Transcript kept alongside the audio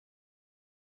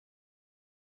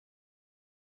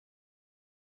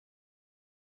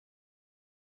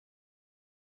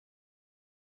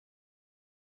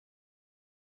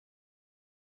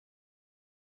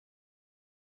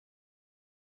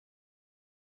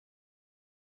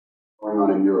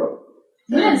going on in Europe.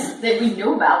 We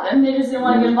knew about them, they just didn't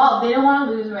want to get involved. They didn't want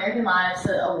to lose American lives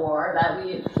to a war that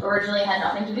we originally had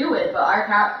nothing to do with, but our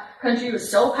country was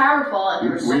so powerful and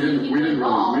there were so many people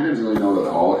involved. We didn't really know that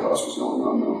the Holocaust was going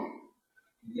on, though.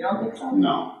 You don't think so?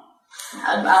 No.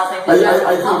 I don't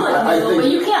think but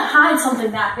you can't hide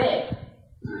something that big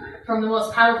from the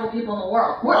most powerful people in the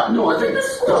world. No, I think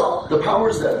the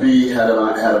powers that be had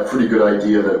a pretty good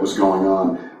idea that it was going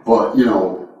on, but, you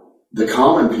know, the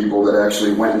common people that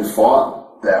actually went and fought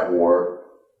that war,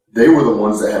 they were the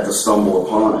ones that had to stumble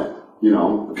upon it. You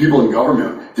know, the people in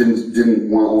government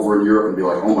didn't want over in Europe and be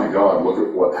like, oh my God, look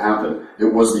at what happened. It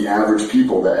was the average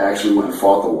people that actually went and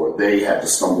fought the war. They had to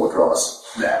stumble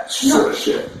across that sort of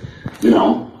shit. You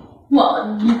know?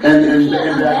 Well, you can't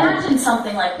imagine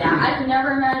something like that. I could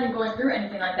never imagine going through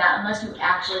anything like that unless you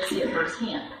actually see it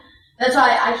firsthand. That's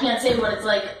why I can't say what it's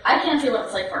like. I can't say what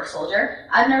it's like for a soldier.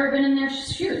 I've never been in their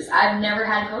shoes. I've never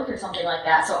had to go through something like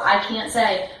that. So I can't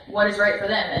say what is right for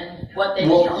them and what they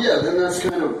feel. Well, yeah, then that's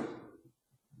kind of...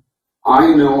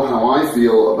 I know how I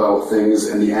feel about things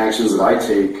and the actions that I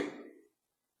take.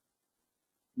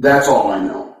 That's all I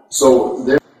know.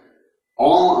 So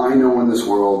all I know in this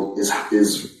world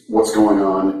is what's going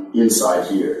on inside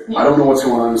here. Yeah. I don't know what's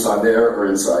going on inside there or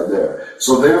inside there.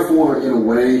 So therefore, in a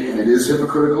way, and it is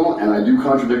hypocritical, and I do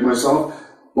contradict myself,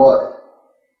 but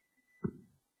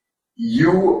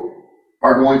you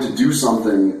are going to do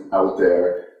something out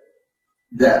there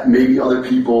that maybe other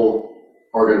people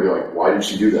are going to be like, why did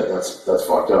she do that? That's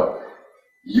fucked up.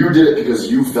 You did it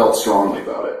because you felt strongly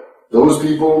about it. Those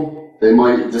people, they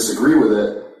might disagree with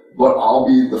it, but I'll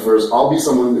be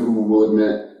someone who will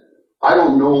admit, I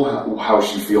don't know how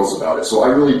she feels about it, so I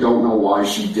really don't know why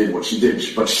she did what she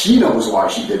did, but she knows why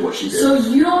she did what she did. So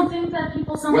you don't think that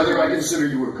people sometimes... Whether I consider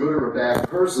you a good or a bad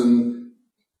person,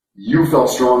 you felt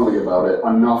strongly about it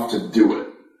enough to do it.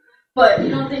 But you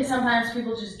don't think sometimes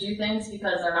people just do things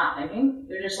because they're not thinking?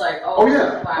 They're just like, wow,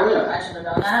 I shouldn't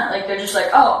have done that. Like, they're just like,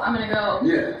 oh, I'm going to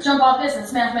go jump off this and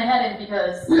smash my head in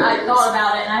because I thought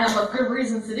about it and I have a good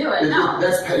reason to do it. No.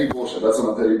 That's petty bullshit. That's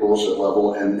on a petty bullshit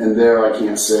level. And there I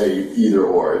can't say either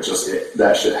or.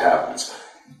 That shit happens.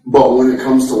 But when it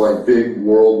comes to like big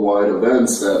worldwide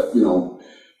events that, you know,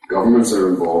 governments are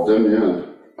involved in,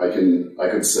 I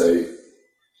could say,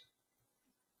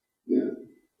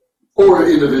 or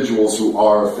individuals who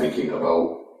are thinking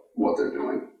about what they're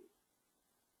doing.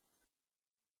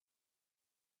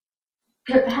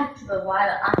 Get back to the why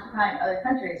they're occupying other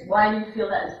countries. Why do you feel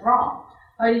that is wrong?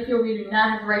 Why do you feel we do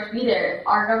not have the right to be there if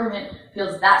our government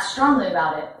feels that strongly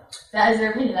about it? That is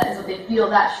their opinion. That is what they feel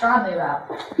that strongly about.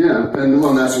 Yeah,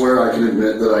 and that's where I can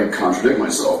admit that I contradict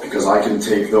myself, because I can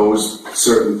take those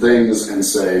certain things and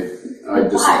say, I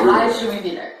disagree. Why should we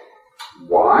be there?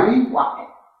 Why? Why?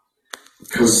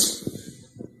 Because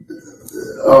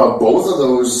both of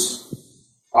those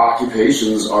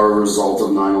occupations are a result of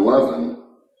 9/11.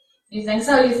 You think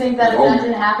so? You think that if that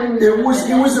didn't happen, it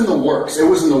was in the works. It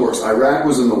was in the works. Iraq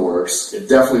was in the works. It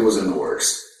definitely was in the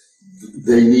works.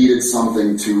 They needed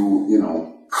something to, you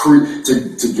know,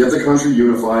 to get the country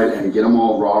unified and get them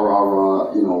all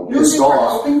rah, you know, pissed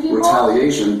off.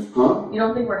 Retaliation, huh? You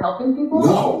don't think we're helping people?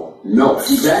 No.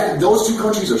 Those two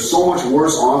countries are so much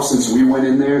worse off since we went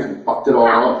in there and fucked it all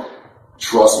up.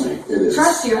 Trust me, it is.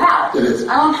 Trust you? How? It is.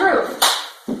 I want proof.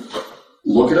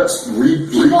 Look at us.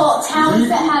 Towns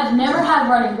that have never had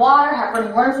running water, have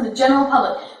running water for the general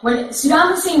public. When Saddam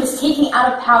Hussein was taken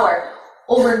out of power,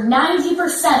 over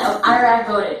 90% of Iraq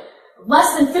voted.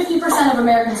 Less than 50% of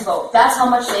Americans vote. That's how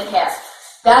much they care.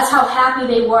 That's how happy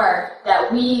they were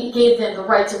that we gave them the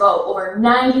right to vote. Over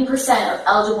 90% of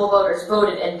eligible voters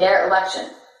voted in their election.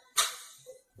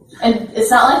 And it's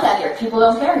not like that here. People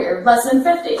don't care here. Less than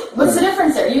 50. What's the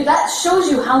difference there? That shows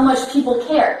you how much people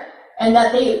care and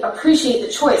that they appreciate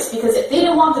the choice. Because if they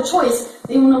didn't want the choice,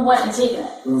 they wouldn't have went and taken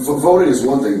it. Voting is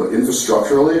one thing, but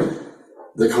infrastructurally,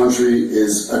 the country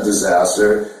is a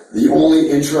disaster. The only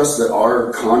interest that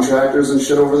our contractors and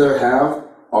shit over there have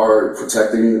are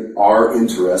protecting our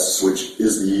interests, which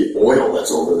is the oil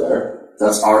that's over there.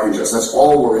 That's our interest. That's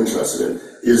all we're interested in,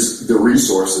 is the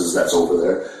resources that's over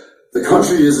there. The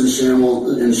country is in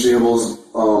shambles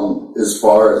as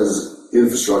far as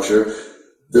infrastructure.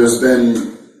 There's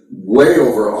been way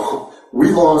over... We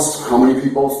lost how many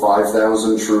people?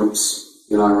 5,000 troops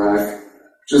in Iraq.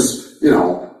 Just, you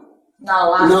know... Not a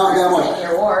lot. Not that much.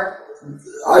 Your war.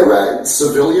 Iraq,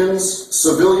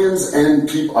 civilians and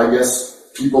people, I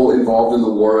guess, people involved in the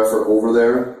war effort over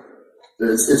there.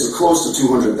 It's close to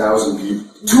 200,000 people.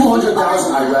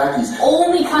 200,000 Iraqis.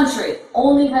 Only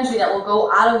country that will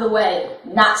go out of the way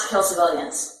not to kill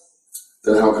civilians.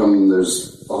 then how come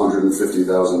there's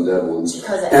 150,000 dead ones?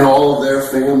 Because and all of their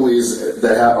families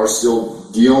that are still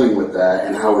dealing with that,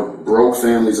 and how it broke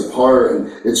families apart,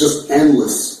 and it's just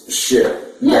endless shit.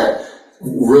 Yeah. That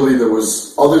really there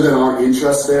was, other than our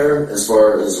interest there, as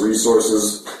far as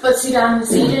resources. But Saddam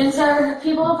Hussein didn't tear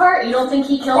people apart? You don't think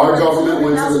he killed Our government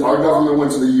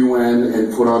went to the UN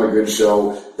and put on a good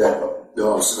show that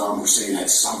Saddam Hussein had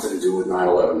something to do with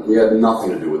 9/11. He had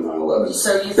nothing to do with 9/11.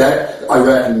 So you that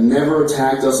Iraq never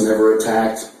attacked us, never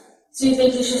attacked. So you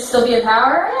think he should still be in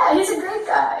power? Yeah, he's a great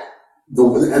guy.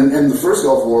 And the first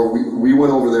Gulf War, we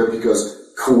went over there because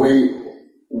Kuwait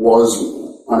was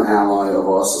an ally of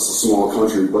us. It's a small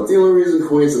country, but the only reason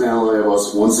Kuwait's an ally of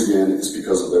us, once again, is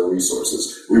because of their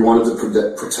resources. We wanted to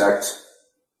protect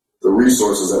the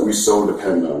resources that we so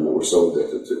depend on, that we're so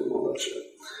addicted to, and all that shit.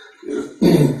 Yeah.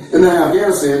 And then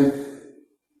Afghanistan,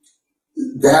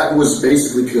 that was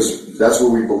basically because that's where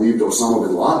we believed Osama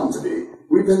bin Laden to be.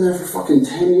 We've been there for fucking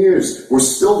 10 years. We're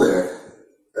still there.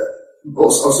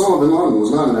 Osama bin Laden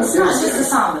was not in Afghanistan. It's not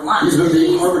just Osama bin Laden. He's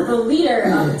the leader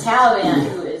of the Taliban,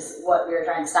 who is what we were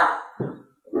trying to stop.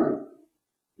 Right.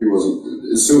 He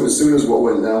wasn't. As soon as what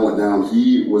went down,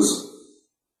 he was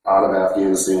out of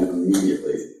Afghanistan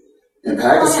immediately. And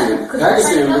Pakistan,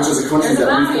 which is a country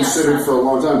that we've considered for a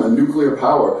long time, a nuclear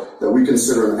power that we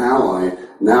consider an ally,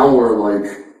 now we're like,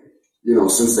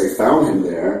 since they found him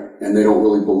there, and they don't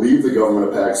really believe the government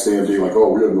of Pakistan being like,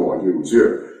 oh, we had no idea he was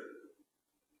here.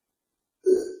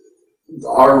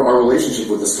 Our relationship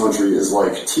with this country is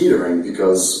like teetering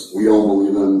because we don't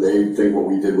believe them. They think what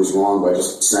we did was wrong by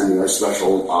just sending our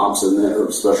special ops in there,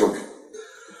 or special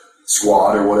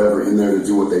squad or whatever in there to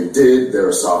do what they did. They're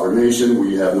a sovereign nation.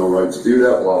 We have no right to do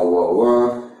that, blah, blah,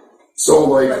 blah. So,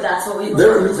 but that's what we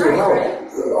they're a nuclear power.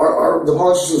 Right? The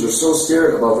politicians are so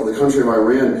scared about the country of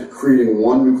Iran creating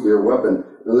one nuclear weapon.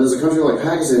 And there's a country like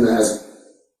Pakistan that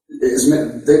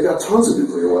they've got tons of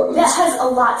nuclear weapons. That has a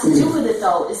lot to do with it,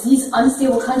 though, is these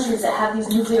unstable countries that have these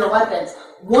nuclear weapons.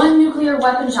 One nuclear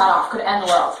weapon shot off could end the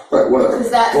world. Right, whatever.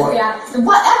 Because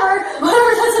whatever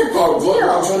doesn't big deal.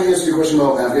 I'm trying to answer your question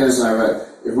about Afghanistan and Iraq.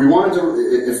 If we wanted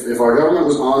to, if our government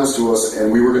was honest to us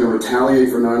and we were going to retaliate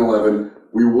for 9/11,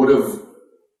 we would have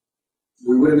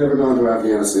never gone to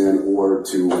Afghanistan or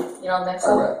to You don't think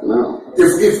so? Iraq. No.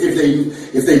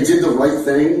 If they did the right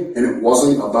thing and it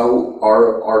wasn't about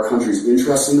our country's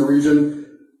interest in the region,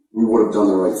 we would have done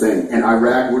the right thing. And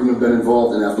Iraq wouldn't have been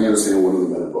involved, and Afghanistan wouldn't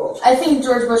have been involved. I think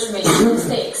George Bush made two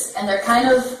mistakes, and they're kind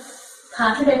of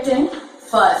contradicting,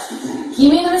 but he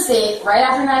made a mistake right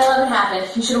after 9/11 happened.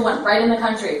 He should have went right in the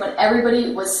country when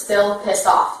everybody was still pissed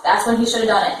off. That's when he should have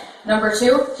done it. Number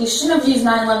two, he shouldn't have used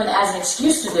 9/11 as an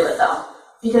excuse to do it, though,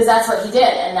 because that's what he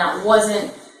did, and that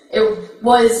wasn't. It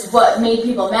was what made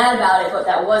people mad about it, but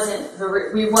that wasn't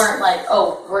we weren't like,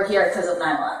 oh, we're here because of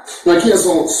 9/11. I can't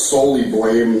solely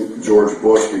blame George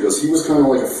Bush because he was kind of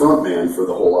like a front man for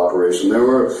the whole operation. There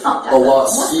were a lot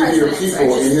senior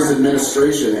people in his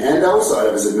administration and outside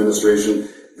of his administration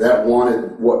that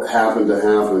wanted what happened to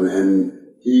happen, and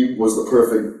he was the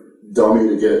perfect dummy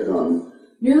to get it done.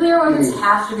 Nuclear weapons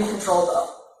have to be controlled, though.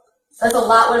 That's a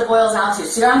lot what it boils down to.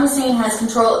 Saddam Hussein has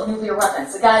control of nuclear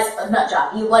weapons. The guy's a nut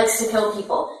job. He likes to kill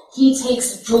people. He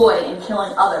takes joy in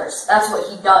killing others. That's what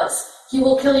he does. He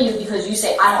will kill you because you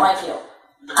say, I don't like you.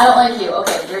 I don't like you.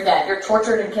 Okay, you're dead. You're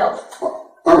tortured and killed.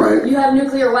 All right. You have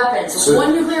nuclear weapons. So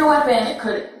one nuclear weapon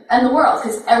could end the world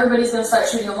because everybody's going to start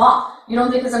shooting them off. You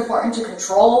don't think it's important to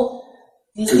control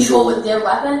these people with their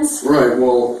weapons? Right,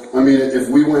 well, I mean, if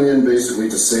we went in basically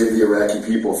to save the Iraqi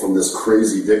people from this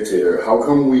crazy dictator, how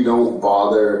come we don't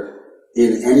bother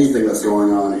in anything that's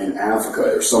going on in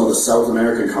Africa or some of the South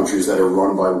American countries that are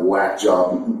run by whack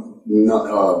job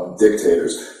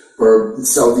dictators, or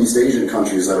Southeast Asian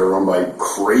countries that are run by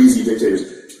crazy dictators?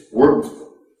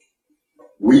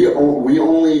 We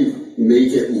only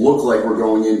make it look like we're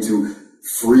going in to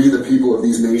free the people of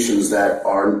these nations that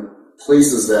are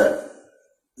places that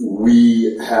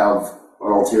we have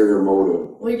an ulterior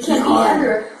motive. Well, you can't be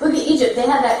everywhere. Look at Egypt. They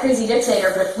had that crazy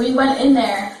dictator, but if we went in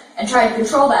there and tried to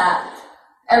control that,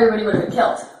 everybody would have been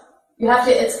killed.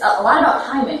 It's a lot about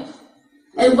timing.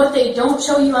 And what they don't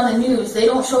show you on the news, they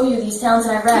don't show you these towns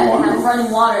in Iraq that have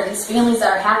running water, these families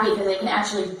that are happy because they can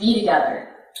actually be together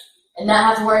and not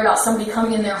have to worry about somebody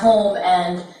coming in their home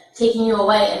and taking you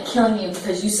away and killing you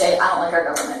because you say, I don't like our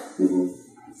government. Mm-hmm.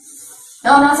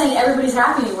 No, I'm not saying everybody's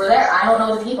happy we're there. I don't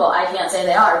know the people. I can't say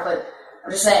they are, but I'm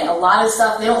just saying a lot of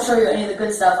stuff, they don't show you any of the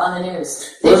good stuff on the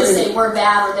news. They just say we're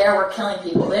bad, we're there, we're killing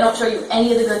people. They don't show you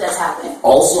any of the good that's happening.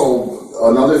 Also,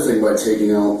 another thing by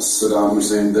taking out Saddam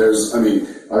Hussein,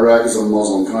 Iraq is a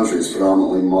Muslim country. It's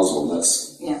predominantly Muslim.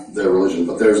 That's their religion.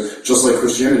 But there's, just like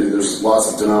Christianity, there's lots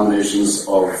of denominations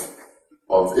of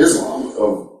Islam,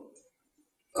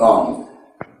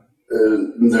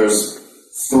 there's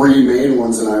 3 main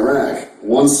ones in Iraq.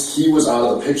 Once he was out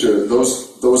of the picture,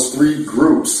 those 3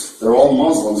 groups, they're all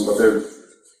Muslims, but they're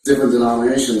different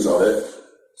denominations of it,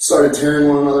 started tearing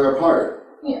one another apart.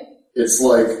 Yeah. It's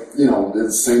like, it's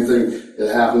the same thing.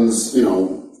 It happens,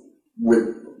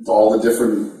 with all the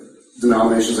different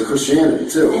denominations of Christianity,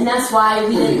 too. And that's why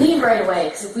we didn't leave right away,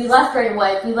 because if we left right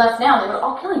away, if we left now, they would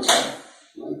all kill each other.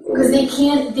 Because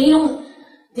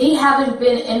they haven't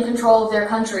been in control of their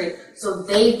country, so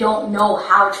they don't know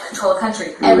how to control a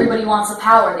country. Everybody wants the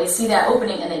power. They see that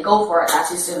opening and they go for it. That's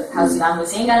how Saddam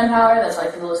Hussein got in power. That's why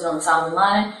people listen to Osama bin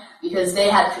Laden, because they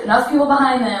had enough people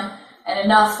behind them and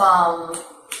enough,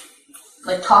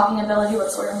 talking ability,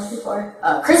 what's the word I'm looking for?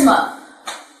 Charisma,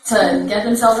 to get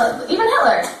themselves up. Even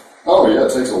Hitler. Oh yeah,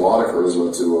 it takes a lot of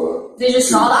charisma to, They just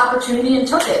saw the opportunity and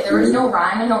took it. There was no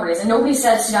rhyme and no reason. Nobody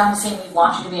said Saddam Hussein, we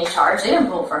want you to be in charge. They didn't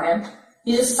vote for him.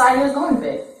 He just decided he was going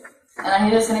big. And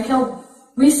he was going to kill.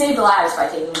 We saved lives by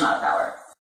taking him out of power.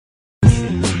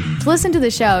 To listen to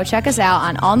the show, check us out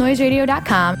on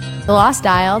allnoiseradio.com,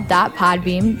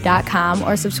 thelostdial.podbeam.com,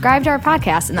 or subscribe to our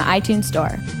podcast in the iTunes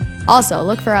Store. Also,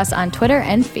 look for us on Twitter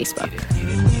and Facebook.